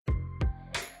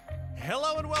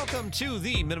Hello and welcome to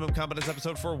the Minimum Competence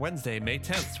episode for Wednesday, May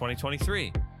 10th,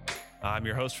 2023. I'm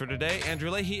your host for today,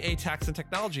 Andrew Leahy, a tax and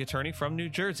technology attorney from New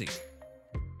Jersey.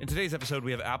 In today's episode,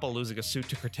 we have Apple losing a suit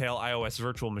to curtail iOS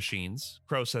virtual machines.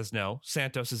 Crow says no.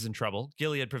 Santos is in trouble.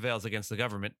 Gilead prevails against the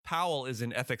government. Powell is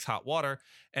in ethics hot water.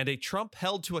 And a Trump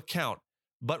held to account.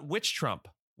 But which Trump?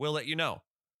 We'll let you know.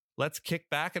 Let's kick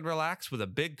back and relax with a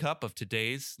big cup of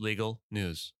today's legal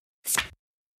news.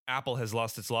 Apple has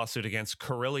lost its lawsuit against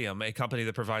Corellium, a company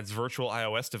that provides virtual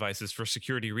iOS devices for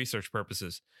security research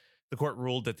purposes. The court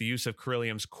ruled that the use of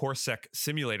Corellium's CoreSec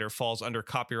simulator falls under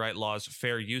copyright law's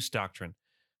fair use doctrine.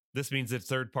 This means that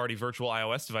third-party virtual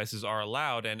iOS devices are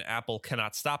allowed and Apple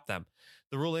cannot stop them.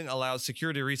 The ruling allows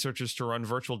security researchers to run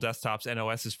virtual desktops and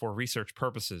OSs for research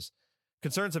purposes.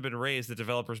 Concerns have been raised that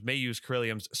developers may use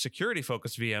Corellium's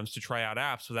security-focused VMs to try out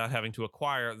apps without having to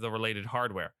acquire the related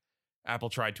hardware.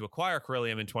 Apple tried to acquire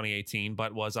Corellium in 2018,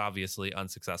 but was obviously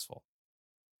unsuccessful.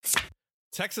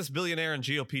 Texas billionaire and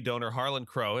GOP donor Harlan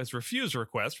Crow has refused a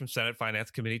request from Senate Finance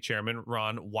Committee Chairman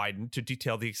Ron Wyden to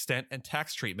detail the extent and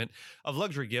tax treatment of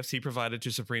luxury gifts he provided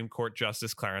to Supreme Court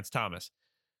Justice Clarence Thomas.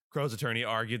 Crow's attorney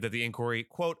argued that the inquiry,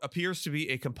 quote, appears to be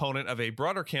a component of a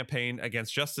broader campaign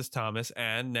against Justice Thomas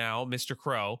and now Mr.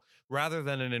 Crow, rather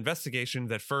than an investigation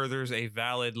that furthers a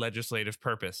valid legislative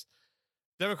purpose.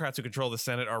 Democrats who control the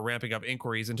Senate are ramping up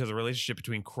inquiries into the relationship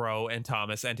between Crow and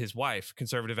Thomas and his wife,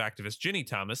 conservative activist Ginny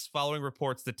Thomas, following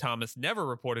reports that Thomas never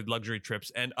reported luxury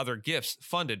trips and other gifts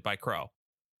funded by Crow.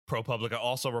 ProPublica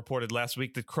also reported last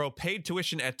week that Crow paid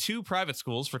tuition at 2 private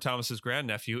schools for Thomas's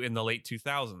grandnephew in the late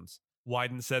 2000s.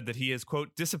 Wyden said that he is,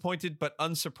 quote, disappointed but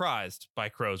unsurprised by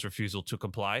Crow's refusal to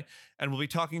comply and will be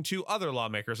talking to other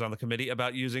lawmakers on the committee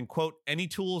about using, quote, any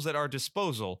tools at our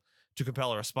disposal to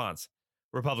compel a response.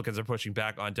 Republicans are pushing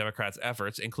back on Democrats'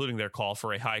 efforts, including their call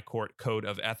for a high court code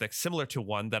of ethics similar to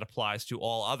one that applies to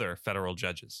all other federal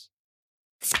judges.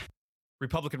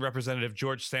 Republican Representative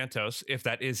George Santos, if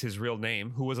that is his real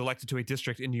name, who was elected to a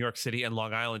district in New York City and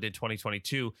Long Island in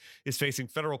 2022, is facing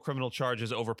federal criminal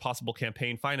charges over possible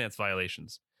campaign finance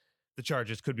violations. The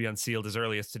charges could be unsealed as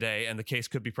early as today, and the case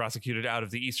could be prosecuted out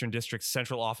of the Eastern District's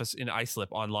central office in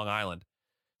Islip on Long Island.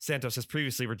 Santos has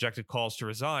previously rejected calls to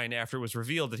resign after it was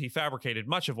revealed that he fabricated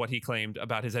much of what he claimed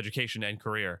about his education and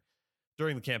career.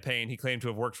 During the campaign, he claimed to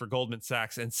have worked for Goldman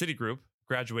Sachs and Citigroup,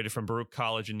 graduated from Baruch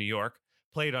College in New York,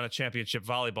 played on a championship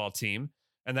volleyball team,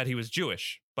 and that he was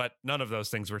Jewish, but none of those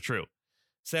things were true.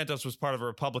 Santos was part of a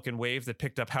Republican wave that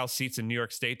picked up House seats in New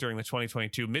York State during the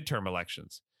 2022 midterm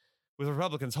elections. With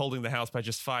Republicans holding the House by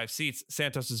just 5 seats,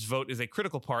 Santos's vote is a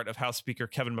critical part of House Speaker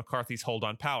Kevin McCarthy's hold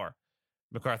on power.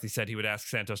 McCarthy said he would ask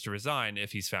Santos to resign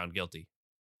if he's found guilty.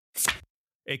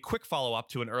 A quick follow-up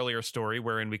to an earlier story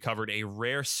wherein we covered a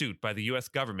rare suit by the U.S.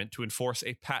 government to enforce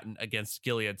a patent against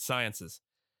Gilead Sciences.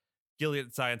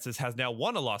 Gilead Sciences has now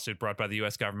won a lawsuit brought by the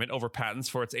U.S. government over patents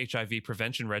for its HIV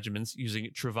prevention regimens using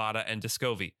Truvada and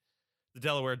Descovy. The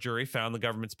Delaware jury found the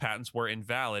government's patents were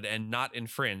invalid and not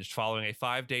infringed following a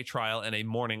 5-day trial and a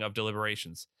morning of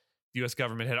deliberations. The U.S.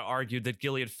 government had argued that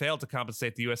Gilead failed to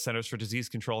compensate the U.S. Centers for Disease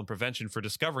Control and Prevention for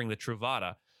discovering that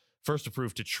Truvada, first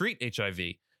approved to treat HIV,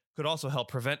 could also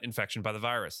help prevent infection by the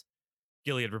virus.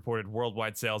 Gilead reported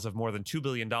worldwide sales of more than $2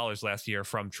 billion last year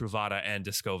from Truvada and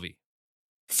Descovy.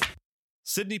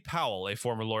 Sidney Powell, a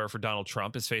former lawyer for Donald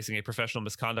Trump, is facing a professional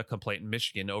misconduct complaint in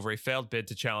Michigan over a failed bid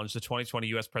to challenge the 2020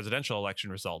 U.S. presidential election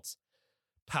results.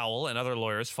 Powell and other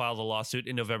lawyers filed a lawsuit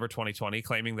in November 2020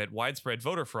 claiming that widespread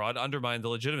voter fraud undermined the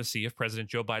legitimacy of President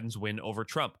Joe Biden's win over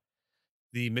Trump.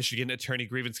 The Michigan Attorney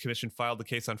Grievance Commission filed the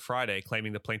case on Friday,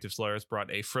 claiming the plaintiff's lawyers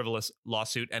brought a frivolous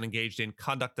lawsuit and engaged in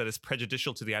conduct that is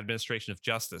prejudicial to the administration of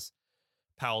justice.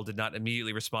 Powell did not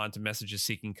immediately respond to messages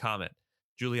seeking comment.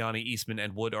 Giuliani, Eastman,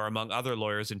 and Wood are among other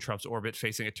lawyers in Trump's orbit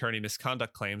facing attorney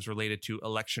misconduct claims related to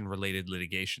election-related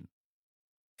litigation.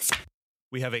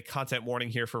 We have a content warning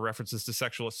here for references to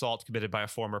sexual assault committed by a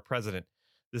former president.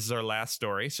 This is our last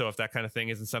story, so if that kind of thing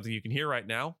isn't something you can hear right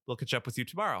now, we'll catch up with you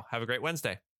tomorrow. Have a great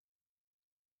Wednesday.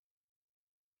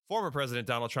 Former President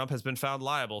Donald Trump has been found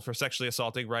liable for sexually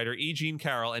assaulting writer E. Jean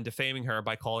Carroll and defaming her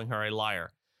by calling her a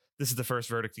liar. This is the first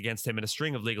verdict against him in a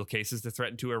string of legal cases that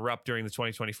threatened to erupt during the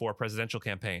 2024 presidential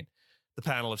campaign. The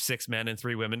panel of 6 men and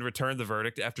 3 women returned the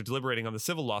verdict after deliberating on the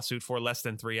civil lawsuit for less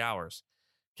than 3 hours.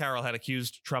 Carroll had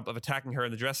accused Trump of attacking her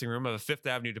in the dressing room of a Fifth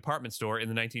Avenue department store in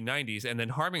the 1990s and then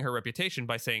harming her reputation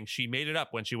by saying she made it up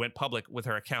when she went public with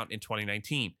her account in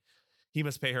 2019. He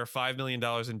must pay her $5 million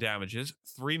in damages,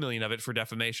 $3 million of it for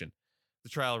defamation. The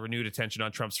trial renewed attention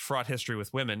on Trump's fraught history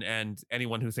with women and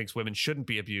anyone who thinks women shouldn't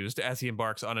be abused as he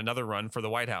embarks on another run for the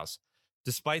White House.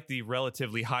 Despite the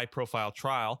relatively high-profile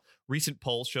trial, recent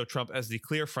polls show Trump as the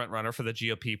clear frontrunner for the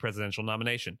GOP presidential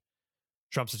nomination.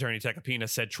 Trump's attorney Tecopina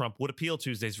said Trump would appeal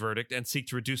Tuesday's verdict and seek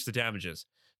to reduce the damages.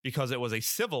 Because it was a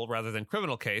civil rather than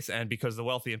criminal case, and because the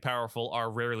wealthy and powerful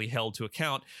are rarely held to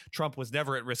account, Trump was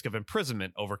never at risk of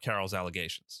imprisonment over Carroll's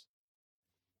allegations.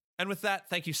 And with that,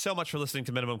 thank you so much for listening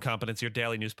to Minimum Competence, your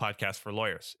daily news podcast for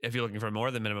lawyers. If you're looking for more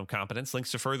than Minimum Competence,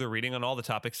 links to further reading on all the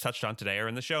topics touched on today are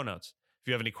in the show notes. If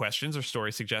you have any questions or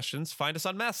story suggestions, find us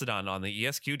on Mastodon on the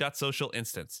esq.social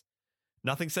instance.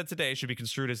 Nothing said today should be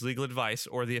construed as legal advice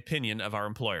or the opinion of our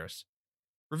employers.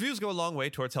 Reviews go a long way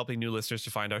towards helping new listeners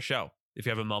to find our show. If you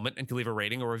have a moment and can leave a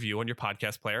rating or review on your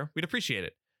podcast player, we'd appreciate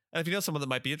it. And if you know someone that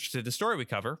might be interested in the story we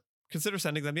cover, consider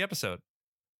sending them the episode.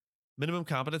 Minimum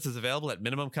Competence is available at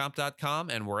minimumcomp.com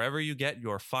and wherever you get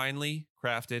your finely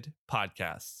crafted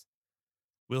podcasts.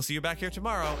 We'll see you back here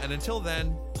tomorrow, and until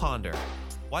then, ponder.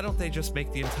 Why don't they just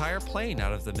make the entire plane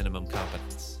out of the minimum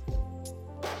competence?